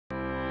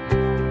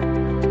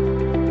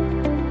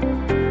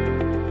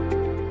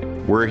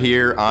We're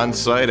here on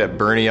site at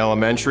Birney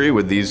Elementary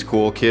with these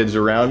cool kids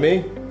around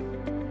me.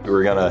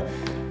 We're gonna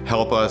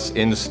help us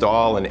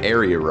install an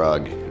area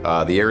rug.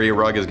 The area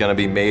rug is gonna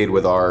be made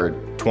with our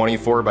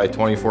 24 by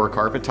 24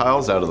 carpet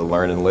tiles out of the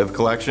Learn and Live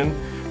collection,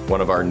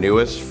 one of our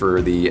newest for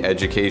the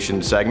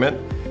education segment.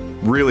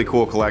 Really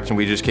cool collection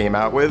we just came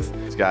out with.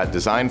 It's got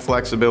design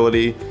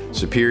flexibility,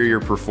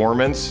 superior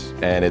performance,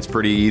 and it's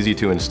pretty easy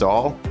to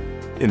install.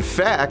 In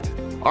fact,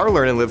 our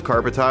Learn and Live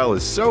carpet tile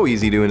is so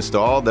easy to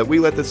install that we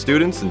let the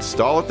students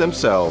install it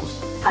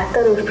themselves. I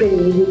thought it was pretty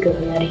easy because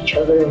we had each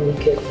other and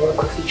we could work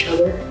with each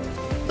other.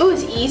 It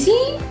was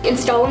easy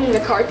installing the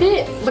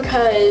carpet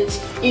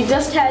because you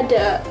just had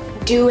to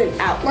do an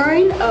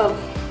outline of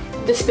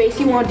the space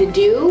you wanted to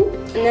do,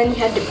 and then you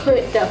had to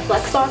put the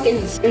flex lock in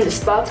the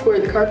spots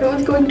where the carpet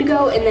was going to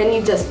go, and then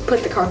you just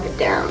put the carpet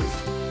down.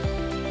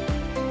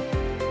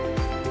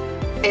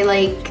 I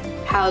like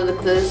how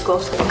the school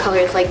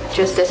colors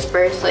just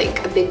dispersed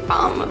like a big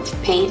bomb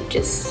of paint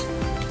just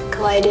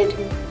collided.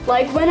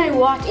 Like when I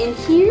walk in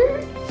here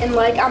and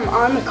I'm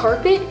on the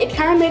carpet, it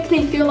kind of makes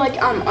me feel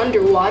like I'm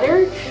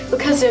underwater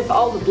because of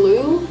all the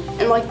blue,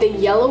 and the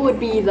yellow would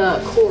be the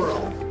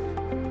coral.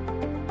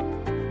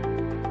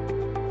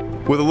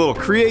 With a little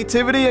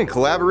creativity and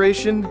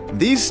collaboration,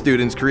 these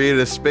students created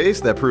a space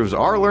that proves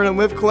our Learn and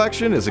Live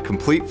collection is a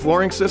complete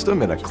flooring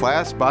system in a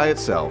class by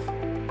itself.